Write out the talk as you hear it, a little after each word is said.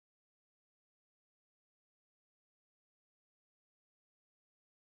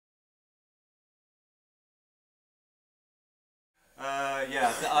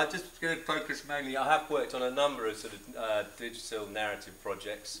Yeah, I'm just going to focus mainly. I have worked on a number of sort of digital narrative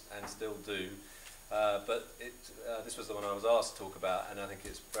projects and still do, but this was the one I was asked to talk about, and I think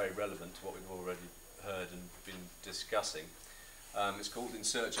it's very relevant to what we've already heard and been discussing. It's called In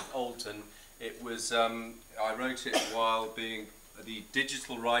Search of Oldton. It was I wrote it while being the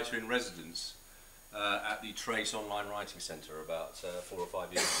digital writer in residence at the Trace Online Writing Centre about 4 or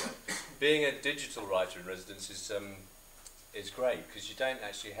 5 years ago. Being a digital writer in residence is great because you don't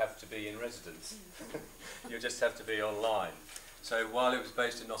actually have to be in residence. You just have to be online. So while it was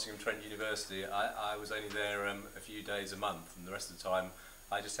based at Nottingham Trent University, I was only there a few days a month, and the rest of the time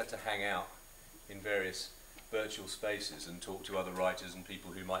I just had to hang out in various virtual spaces and talk to other writers and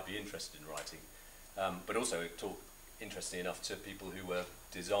people who might be interested in writing, but also talk, interestingly enough, to people who were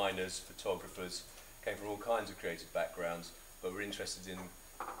designers, photographers, came from all kinds of creative backgrounds, but were interested in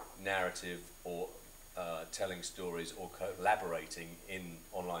narrative or telling stories or collaborating in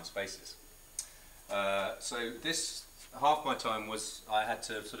online spaces. So this, half my time was I had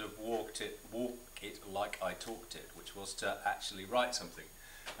to sort of walk it like I talked it, which was to actually write something.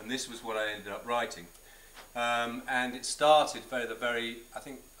 And this was what I ended up writing. And it started I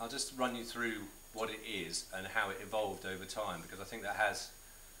think I'll just run you through what it is and how it evolved over time, because I think that has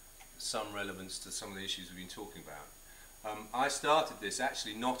some relevance to some of the issues we've been talking about. I started this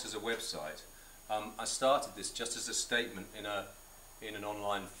actually not as a website. I started this just as a statement in an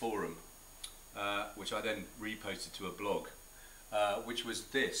online forum, which I then reposted to a blog, which was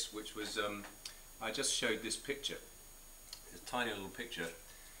I just showed this picture, a tiny little picture,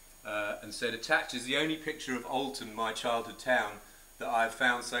 and said, attached is the only picture of Oldton, my childhood town, that I have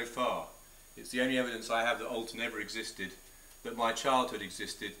found so far. It's the only evidence I have that Oldton ever existed, that my childhood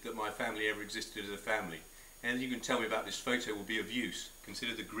existed, that my family ever existed as a family. Anything you can tell me about this photo will be of use.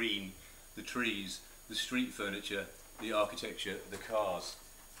 Consider the green, the trees, the street furniture, the architecture, the cars.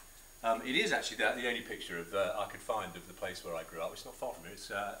 It is actually the only picture I could find of the place where I grew up. It's not far from here.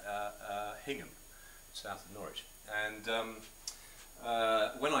 It's Hingham, south of Norwich. And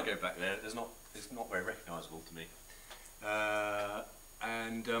when I go back there, it's not very recognisable to me.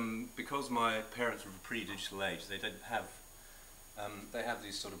 Because my parents were of a pre-digital age, they have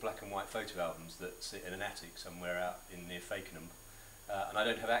these sort of black and white photo albums that sit in an attic somewhere out near Fakenham, and I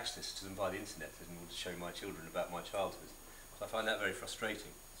don't have access to them via the internet in order to show my children about my childhood. So I find that very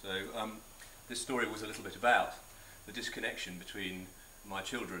frustrating. So this story was a little bit about the disconnection between my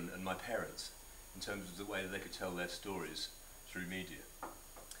children and my parents in terms of the way that they could tell their stories through media.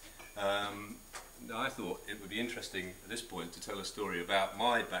 I thought it would be interesting at this point to tell a story about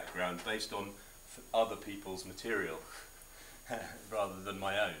my background based on other people's material rather than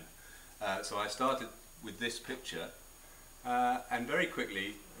my own. So I started with this picture, and very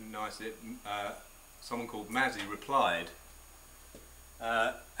quickly, someone called Mazzy replied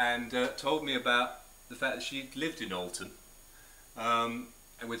and told me about the fact that she lived in Oldton and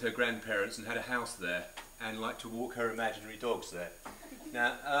with her grandparents and had a house there and liked to walk her imaginary dogs there.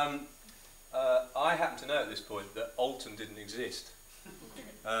 Now, I happen to know at this point that Oldton didn't exist.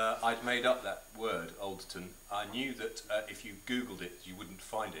 I'd made up that word, Oldton. I knew that if you Googled it, you wouldn't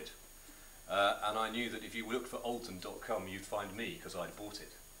find it. And I knew that if you looked for Oldton.com, you'd find me, because I'd bought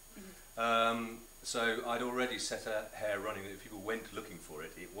it. So I'd already set a hair running that if people went looking for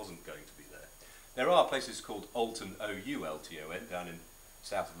it, it wasn't going to be there. There are places called Oldton, O-U-L-T-O-N, down in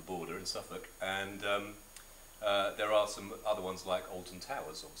south of the border in Suffolk, and there are some other ones like Oldton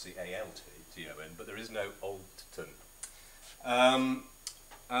Towers, obviously A-L-T-O-N, but there is no Oldton.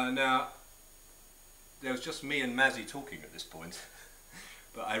 Now, there was just me and Mazzy talking at this point,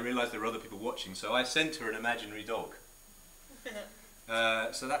 but I realised there were other people watching, so I sent her an imaginary dog.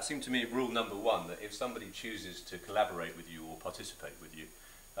 So that seemed to me rule number one, that if somebody chooses to collaborate with you or participate with you,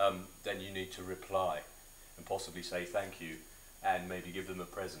 then you need to reply and possibly say thank you and maybe give them a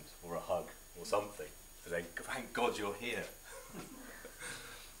present or a hug or something. Saying, thank God you're here.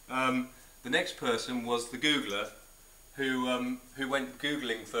 The next person was the Googler who went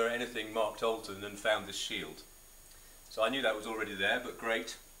Googling for anything marked Oldton and found this shield. So I knew that was already there, but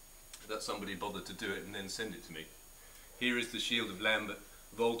great that somebody bothered to do it and then send it to me. Here is the shield of Lambert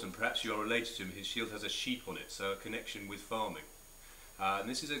of Oldton. Perhaps you are related to him. His shield has a sheep on it, so a connection with farming. And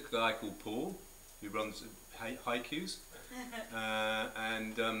this is a guy called Paul who runs haikus.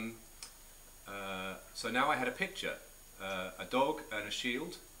 So now I had a picture, a dog and a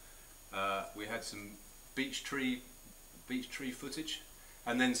shield. We had some beech tree footage,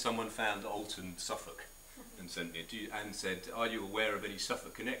 and then someone found Oldton, Suffolk, and sent it and said, "Are you aware of any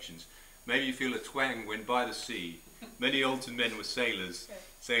Suffolk connections?" Maybe you feel a twang when by the sea many Oldton men were sailors,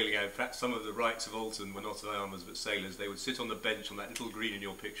 sailing out. Perhaps some of the Wrights of Oldton were not armers but sailors. They would sit on the bench on that little green in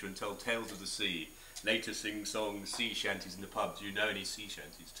your picture and tell tales of the sea. Later sing songs, sea shanties in the pub. Do you know any sea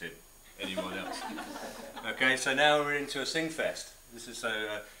shanties, Tim? Anyone else? Okay, so now we're into a sing fest. This is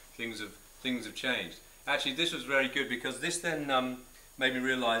things have changed. Actually, this was very good because this then made me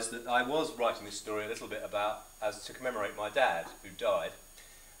realise that I was writing this story a little bit about as to commemorate my dad who died,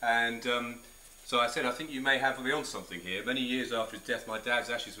 and so I said, I think you may have me on something here. Many years after his death, my dad's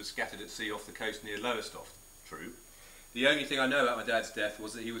ashes were scattered at sea off the coast near Lowestoft. True. The only thing I know about my dad's death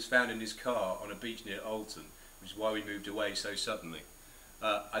was that he was found in his car on a beach near Oldton, which is why we moved away so suddenly.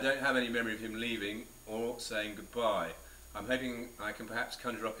 I don't have any memory of him leaving or saying goodbye. I'm hoping I can perhaps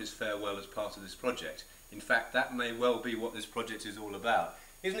conjure up his farewell as part of this project. In fact, that may well be what this project is all about.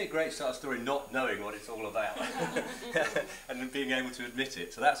 Isn't it great to start a story not knowing what it's all about and then being able to admit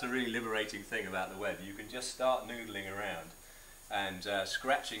it? So that's a really liberating thing about the web. You can just start noodling around and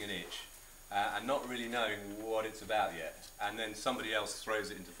scratching an itch and not really knowing what it's about yet, and then somebody else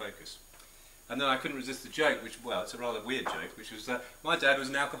throws it into focus. And then I couldn't resist the joke, which, well, it's a rather weird joke, which was my dad was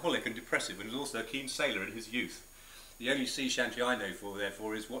an alcoholic and depressive and was also a keen sailor in his youth. The only sea shanty I know for,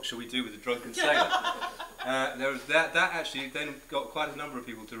 therefore, is What Shall We Do with a Drunken Sailor? There was that actually then got quite a number of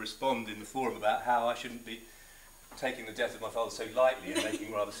people to respond in the forum about how I shouldn't be taking the death of my father so lightly and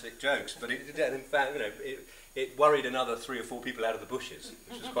making rather sick jokes. But it, in fact, you know, it worried another 3 or 4 people out of the bushes,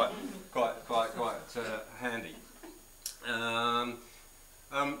 which was quite handy.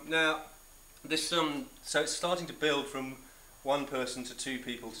 Now, this so it's starting to build from 1 person to 2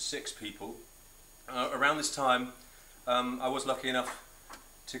 people to 6 people. Around this time, I was lucky enough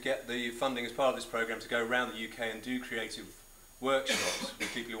to get the funding as part of this programme to go around the UK and do creative workshops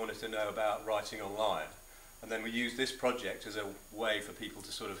with people who wanted to know about writing online. And then we used this project as a way for people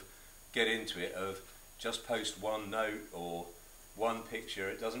to sort of get into it, of just post 1 note or 1 picture.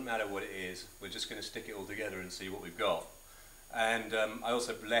 It doesn't matter what it is, we're just going to stick it all together and see what we've got. And I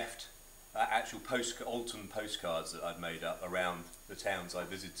also left actual Oldton postcards that I'd made up around the towns I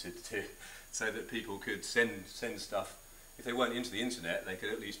visited so that people could send stuff. If they weren't into the internet, they could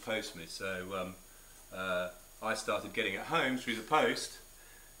at least post me. So I started getting at home through the post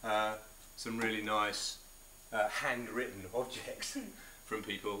some really nice handwritten objects from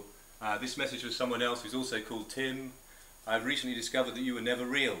people. This message was someone else who's also called Tim. I've recently discovered that you were never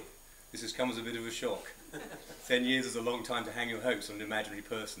real. This has come as a bit of a shock. 10 years is a long time to hang your hopes on an imaginary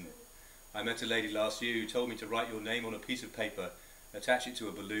person. I met a lady last year who told me to write your name on a piece of paper, attach it to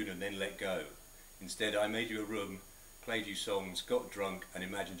a balloon and then let go. Instead, I made you a room, played you songs, got drunk and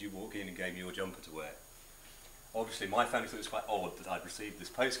imagined you walk in and gave me your jumper to wear. Obviously, my family thought it was quite odd that I'd received this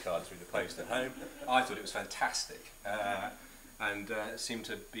postcard through the post at home. I thought it was fantastic and seemed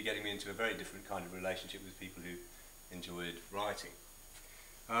to be getting me into a very different kind of relationship with people who enjoyed writing.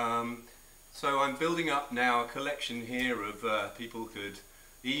 So I'm building up now a collection here of people who could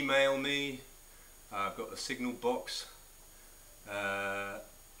email me. I've got a signal box,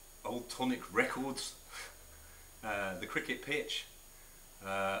 old tonic records, the cricket pitch,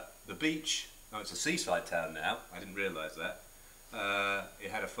 the beach. Oh, it's a seaside town now, I didn't realise that.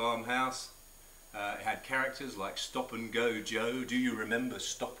 It had a farmhouse, it had characters like Stop and Go Joe. Do you remember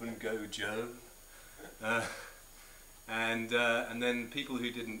Stop and Go Joe? And then people who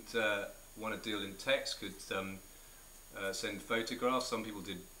didn't want to deal in text could send photographs. Some people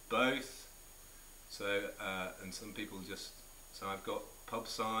did both. So and some people just. So I've got pub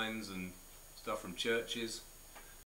signs and stuff from churches.